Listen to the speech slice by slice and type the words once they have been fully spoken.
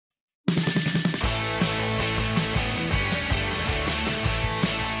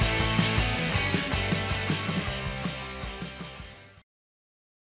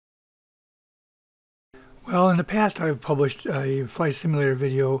Well, in the past I've published a flight simulator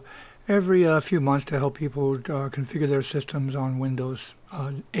video every few months to help people configure their systems on Windows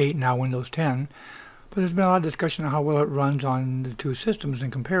 8, now Windows 10. But there's been a lot of discussion on how well it runs on the two systems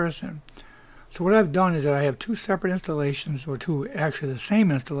in comparison. So what I've done is that I have two separate installations, or two actually the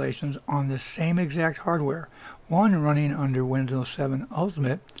same installations, on the same exact hardware. One running under Windows 7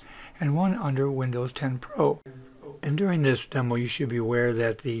 Ultimate and one under Windows 10 Pro. And during this demo, you should be aware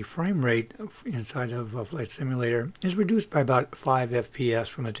that the frame rate inside of a flight simulator is reduced by about 5 FPS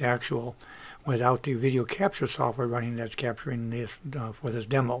from its actual, without the video capture software running that's capturing this for this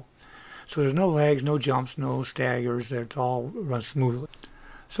demo. So there's no lags, no jumps, no staggers. It all runs smoothly.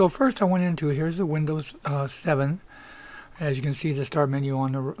 So first I went into, here's the Windows 7. As you can see, the start menu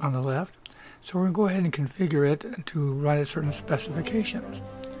on the left. So we're going to go ahead and configure it to run at certain specifications.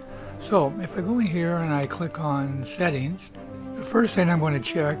 So if I go in here and I click on settings, the first thing I'm going to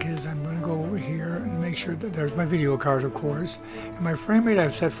check is I'm going to go over here and make sure that there's my video card, of course, and my frame rate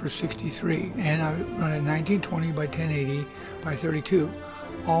I've set for 63, and I run at 1920 by 1080 by 32.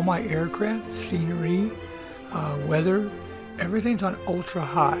 All my aircraft, scenery, weather, everything's on ultra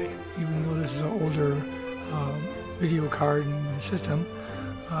high. Even though this is an older video card system,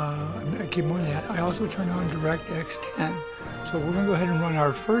 I keep on that. I also turn on DirectX 10. So we're going to go ahead and run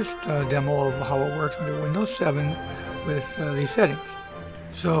our first demo of how it works under Windows 7 with these settings.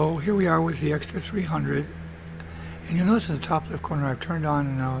 So here we are with the Extra 300, and you'll notice in the top left corner I've turned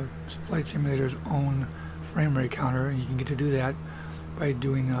on Flight Simulator's own frame rate counter, and you can get to do that by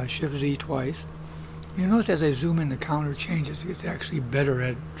doing Shift-Z twice. You'll notice as I zoom in, the counter changes. It gets actually better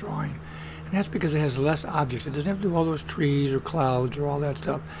at drawing, and that's because it has less objects. It doesn't have to do all those trees or clouds or all that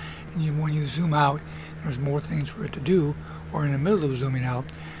stuff. And when you zoom out, there's more things for it to do, or in the middle of zooming out,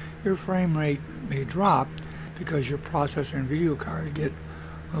 your frame rate may drop because your processor and video card get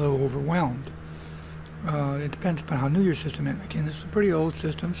a little overwhelmed. It depends upon how new your system is. Again, this is a pretty old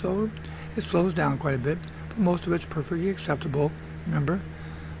system, so it slows down quite a bit, but most of it's perfectly acceptable. Remember,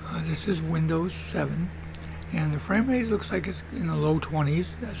 this is Windows 7, and the frame rate looks like it's in the low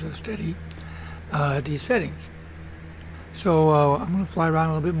 20s as a steady at these settings. So I'm going to fly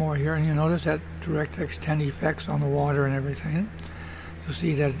around a little bit more here, and you'll notice that DirectX 10 effects on the water and everything. You'll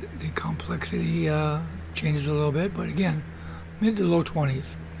see that the complexity changes a little bit, but again, mid to low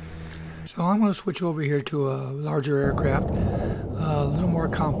 20s. So I'm going to switch over here to a larger aircraft, a little more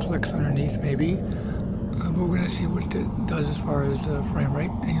complex underneath maybe, but we're going to see what it does as far as frame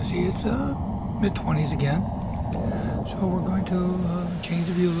rate, and you'll see it's mid 20s again. So we're going to change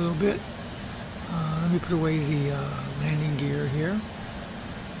the view a little bit. Let me put away the landing gear here. And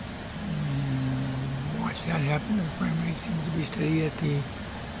watch that happen. The frame rate seems to be steady at the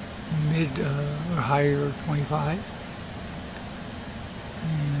mid or higher 25.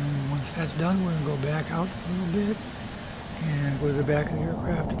 And once that's done, we're going to go back out a little bit and go to the back of the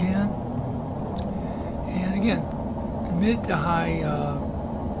aircraft again. And again, mid to high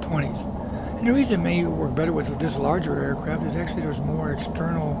 20s. And the reason it may work better with this larger aircraft is actually there's more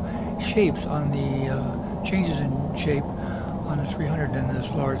external shapes on the changes in shape on the 300 than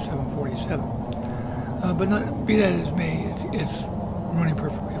this large 747. But not, be that as may, it's running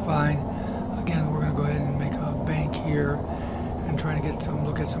perfectly fine. Again, we're going to go ahead and make a bank here and try to get some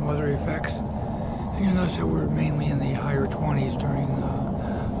look at some other effects. And you'll notice that we're mainly in the higher 20s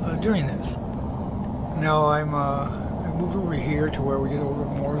during this. Now I moved over here to where we get over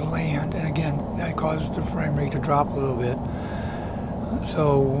more land, and again, that causes the frame rate to drop a little bit.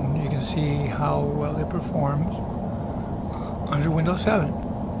 So you can see how well it performs under Windows 7.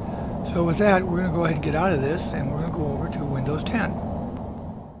 So with that, we're going to go ahead and get out of this, and we're going to go over to Windows 10.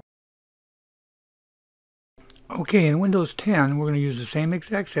 Okay, in Windows 10, we're going to use the same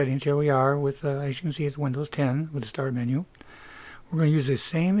exact settings. Here we are with, as you can see, it's Windows 10 with the start menu. We're going to use the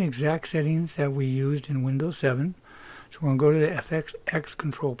same exact settings that we used in Windows 7. So we're going to go to the FSX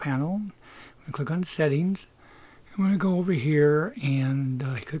control panel. We click on Settings. I'm going to go over here and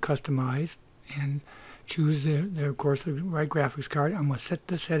click Customize and choose of course, the right graphics card. I'm going to set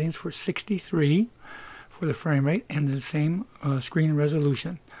the settings for 63 for the frame rate and the same screen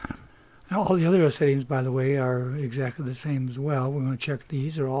resolution. Now, all the other settings, by the way, are exactly the same as well. We're going to check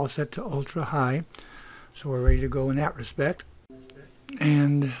these. They're all set to ultra high, so we're ready to go in that respect.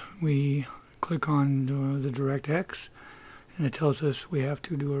 And we click on the DirectX, and it tells us we have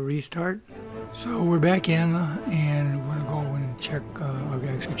to do a restart. So we're back in, and we're going to go and check,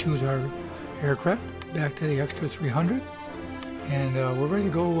 actually choose our aircraft, back to the Extra 300, and we're ready to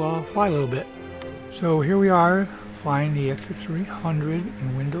go fly a little bit. So here we are flying the X300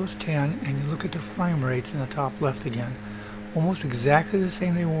 in Windows 10, and you look at the frame rates in the top left again. Almost exactly the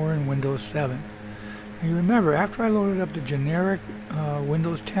same they were in Windows 7. And you remember, after I loaded up the generic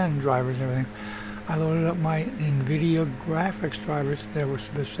Windows 10 drivers and everything, I loaded up my NVIDIA graphics drivers that were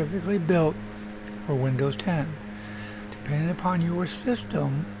specifically built for Windows 10. Depending upon your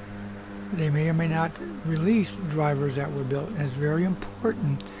system, they may or may not release drivers that were built. And it's very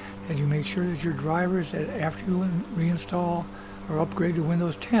important that you make sure that your drivers, that after you reinstall or upgrade to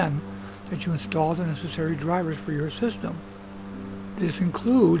Windows 10, that you install the necessary drivers for your system. This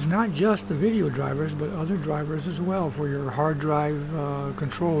includes not just the video drivers, but other drivers as well, for your hard drive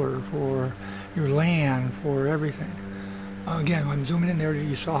controller, for your LAN, for everything. Again, I'm zooming in there,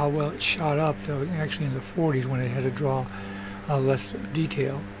 you saw how well it shot up, actually in the 40s when it had to draw less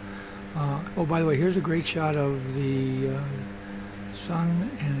detail. Oh, by the way, here's a great shot of the sun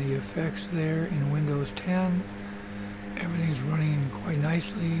and the effects there in Windows 10. Everything's running quite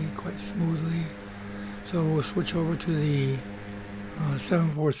nicely, quite smoothly. So we'll switch over to the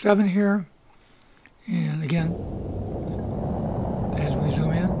 747 here, and again, as we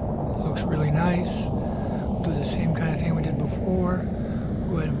zoom in, it looks really nice. We'll do the same kind of thing we did before.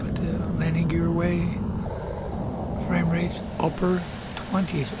 Go ahead and put the landing gear away. Frame rates upper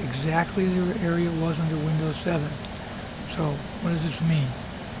 20s, exactly the area it was under Windows 7. So what does this mean?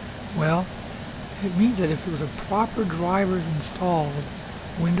 Well, it means that if there was a proper drivers installed,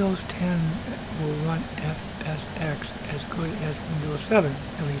 Windows 10 will run FSX as good as Windows 7,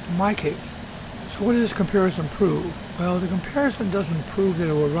 at least in my case. So what does this comparison prove? Well, the comparison doesn't prove that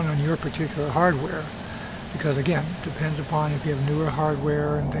it will run on your particular hardware, because again, it depends upon if you have newer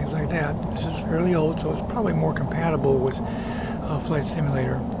hardware and things like that. This is fairly old, so it's probably more compatible with Flight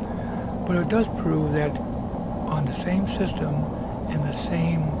Simulator. But it does prove that on the same system and the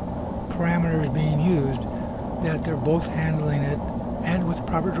same parameters being used, that they're both handling it, and with the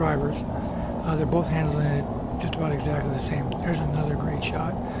proper drivers, they're both handling it just about exactly the same. There's another great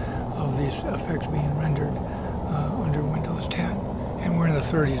shot of these effects being rendered under Windows 10, and we're in the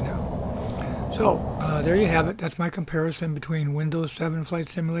 30s now. So there you have it. That's my comparison between Windows 7 Flight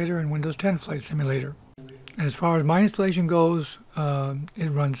Simulator and Windows 10 Flight Simulator. And as far as my installation goes, it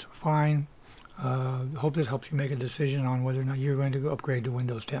runs fine. Hope this helps you make a decision on whether or not you're going to upgrade to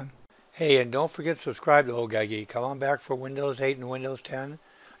Windows 10. Hey, and don't forget to subscribe to Old Guy Geek. Come on back for Windows 8 and Windows 10,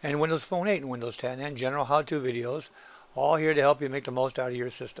 and Windows Phone 8 and Windows 10, and general how-to videos, all here to help you make the most out of your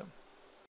system.